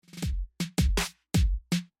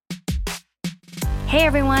Hey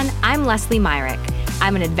everyone, I'm Leslie Myrick.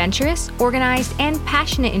 I'm an adventurous, organized, and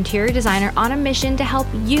passionate interior designer on a mission to help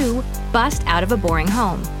you bust out of a boring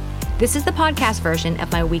home. This is the podcast version of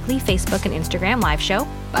my weekly Facebook and Instagram live show,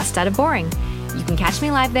 Bust Out of Boring. You can catch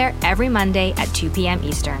me live there every Monday at 2 p.m.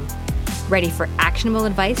 Eastern. Ready for actionable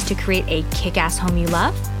advice to create a kick-ass home you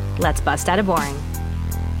love? Let's bust out of boring.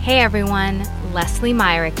 Hey everyone, Leslie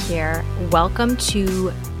Myrick here. Welcome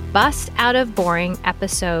to Bust Out of Boring,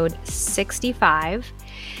 episode 65.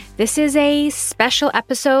 This is a special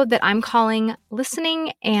episode that I'm calling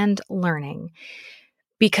Listening and Learning,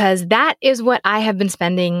 because that is what I have been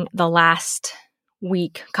spending the last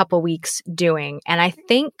couple weeks doing. And I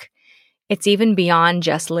think it's even beyond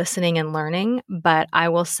just listening and learning, but I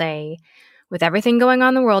will say, with everything going on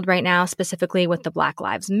in the world right now, specifically with the Black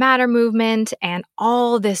Lives Matter movement and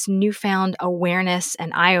all this newfound awareness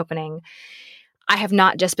and eye-opening, I have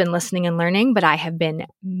not just been listening and learning, but I have been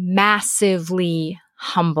massively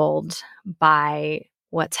humbled by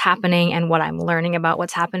what's happening and what I'm learning about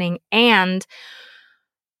what's happening. And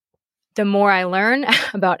the more I learn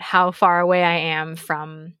about how far away I am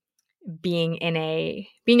from being a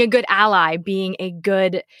good ally, being a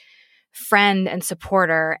good friend and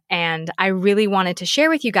supporter. And I really wanted to share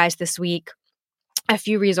with you guys this week a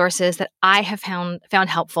few resources that I have found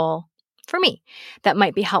helpful for me that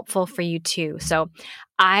might be helpful for you too. So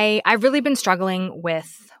I've really been struggling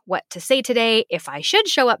with what to say today, if I should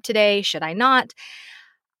show up today, should I not?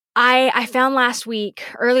 I found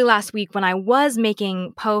early last week, when I was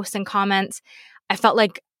making posts and comments, I felt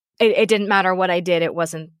like it didn't matter what I did. It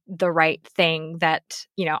wasn't the right thing that,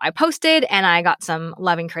 I posted and I got some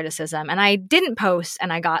loving criticism, and I didn't post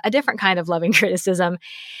and I got a different kind of loving criticism.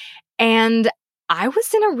 And I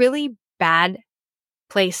was in a really bad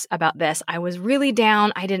place about this. I was really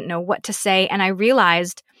down. I didn't know what to say. And I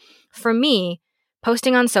realized, for me,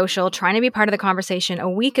 posting on social, trying to be part of the conversation a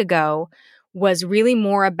week ago was really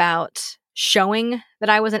more about showing that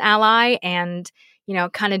I was an ally and,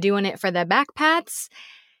 kind of doing it for the back pats.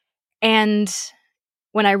 And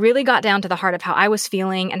when I really got down to the heart of how I was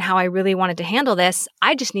feeling and how I really wanted to handle this,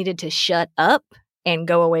 I just needed to shut up and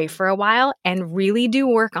go away for a while and really do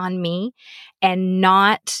work on me and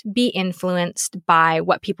not be influenced by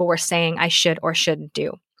what people were saying I should or shouldn't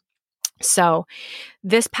do. So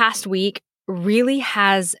this past week really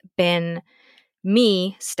has been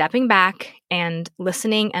me stepping back and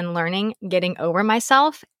listening and learning, getting over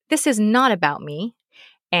myself. This is not about me.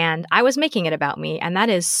 And I was making it about me, and that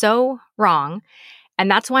is so wrong. And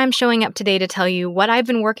that's why I'm showing up today to tell you what I've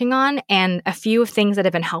been working on and a few of things that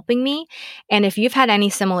have been helping me. And if you've had any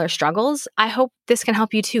similar struggles, I hope this can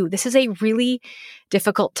help you too. This is a really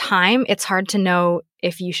difficult time. It's hard to know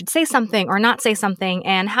if you should say something or not say something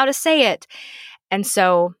and how to say it. And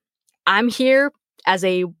so I'm here as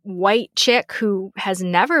a white chick who has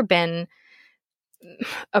never been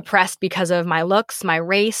oppressed because of my looks, my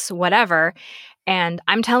race, whatever. And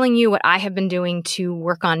I'm telling you what I have been doing to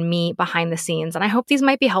work on me behind the scenes. And I hope these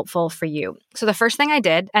might be helpful for you. So the first thing I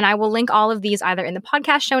did, and I will link all of these either in the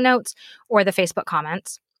podcast show notes or the Facebook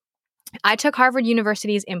comments, I took Harvard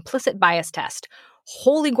University's implicit bias test.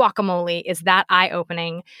 Holy guacamole, is that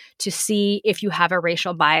eye-opening to see if you have a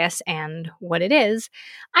racial bias and what it is.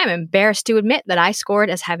 I'm embarrassed to admit that I scored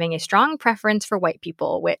as having a strong preference for white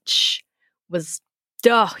people, which was,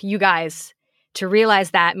 you guys. To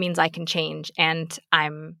realize that means I can change, and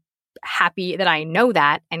I'm happy that I know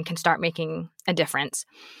that and can start making a difference.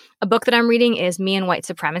 A book that I'm reading is Me and White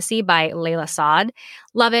Supremacy by Layla Saad.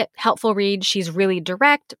 Love it. Helpful read. She's really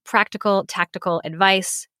direct, practical, tactical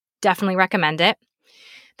advice. Definitely recommend it.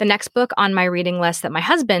 The next book on my reading list that my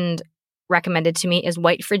husband recommended to me is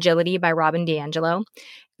White Fragility by Robin DiAngelo.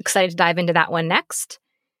 Excited to dive into that one next.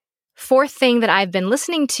 Fourth thing that I've been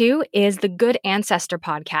listening to is the Good Ancestor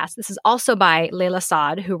podcast. This is also by Layla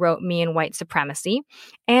Saad, who wrote Me and White Supremacy.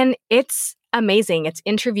 And it's amazing. It's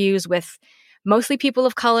interviews with mostly people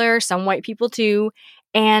of color, some white people too.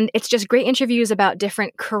 And it's just great interviews about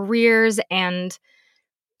different careers and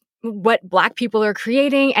what Black people are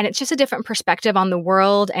creating. And it's just a different perspective on the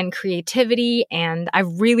world and creativity. And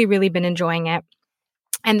I've really, really been enjoying it.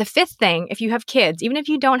 And the fifth thing, if you have kids, even if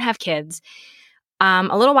you don't have kids,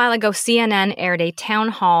 a little while ago, CNN aired a town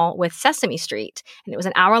hall with Sesame Street, and it was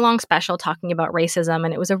an hour-long special talking about racism,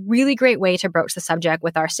 and it was a really great way to broach the subject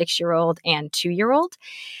with our 6-year-old and 2-year-old.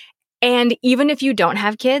 And even if you don't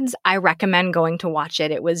have kids, I recommend going to watch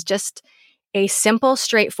it. It was just a simple,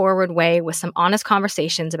 straightforward way with some honest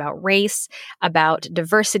conversations about race, about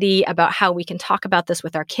diversity, about how we can talk about this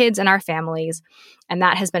with our kids and our families. And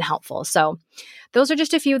that has been helpful. So those are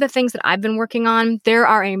just a few of the things that I've been working on. There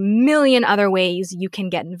are a million other ways you can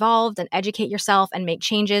get involved and educate yourself and make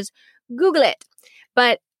changes. Google it.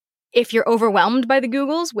 But if you're overwhelmed by the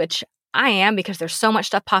Googles, which I am because there's so much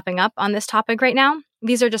stuff popping up on this topic right now,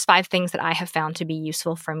 these are just 5 things that I have found to be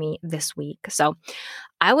useful for me this week. So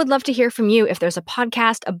I would love to hear from you if there's a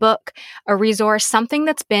podcast, a book, a resource, something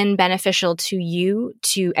that's been beneficial to you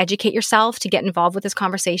to educate yourself, to get involved with this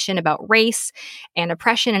conversation about race and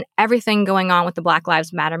oppression and everything going on with the Black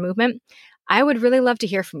Lives Matter movement. I would really love to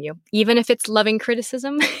hear from you, even if it's loving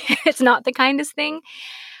criticism. It's not the kindest thing,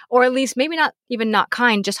 or at least maybe not even not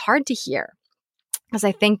kind, just hard to hear. Because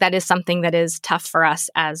I think that is something that is tough for us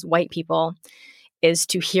as white people, is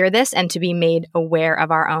to hear this and to be made aware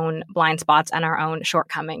of our own blind spots and our own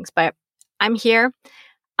shortcomings. But I'm here.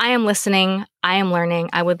 I am listening. I am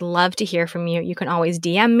learning. I would love to hear from you. You can always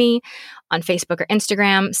DM me on Facebook or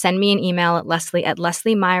Instagram. Send me an email at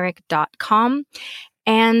leslie@lesliemyrick.com.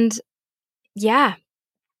 And yeah,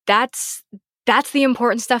 that's the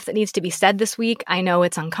important stuff that needs to be said this week. I know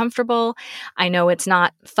it's uncomfortable. I know it's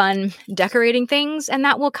not fun decorating things, and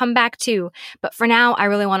that will come back too. But for now, I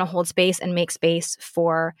really want to hold space and make space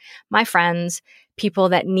for my friends, people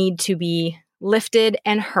that need to be lifted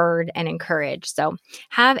and heard and encouraged. So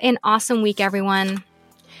have an awesome week, everyone.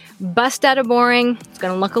 Bust out of boring. It's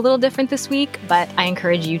going to look a little different this week, but I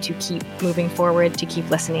encourage you to keep moving forward, to keep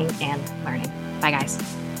listening and learning. Bye, guys.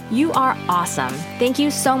 You are awesome. Thank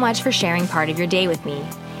you so much for sharing part of your day with me.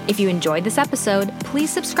 If you enjoyed this episode,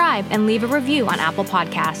 please subscribe and leave a review on Apple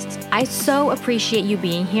Podcasts. I so appreciate you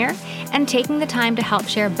being here and taking the time to help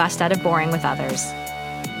share Bust Out of Boring with others.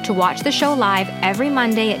 To watch the show live every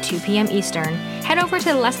Monday at 2 p.m. Eastern, head over to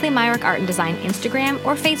the Leslie Myrick Art and Design Instagram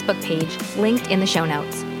or Facebook page linked in the show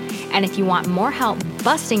notes. And if you want more help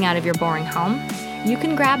busting out of your boring home, you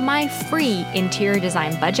can grab my free interior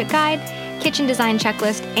design budget guide, kitchen design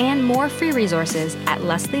checklist, and more free resources at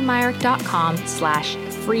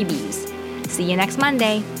lesliemyrick.com/freebies. See you next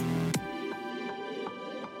Monday.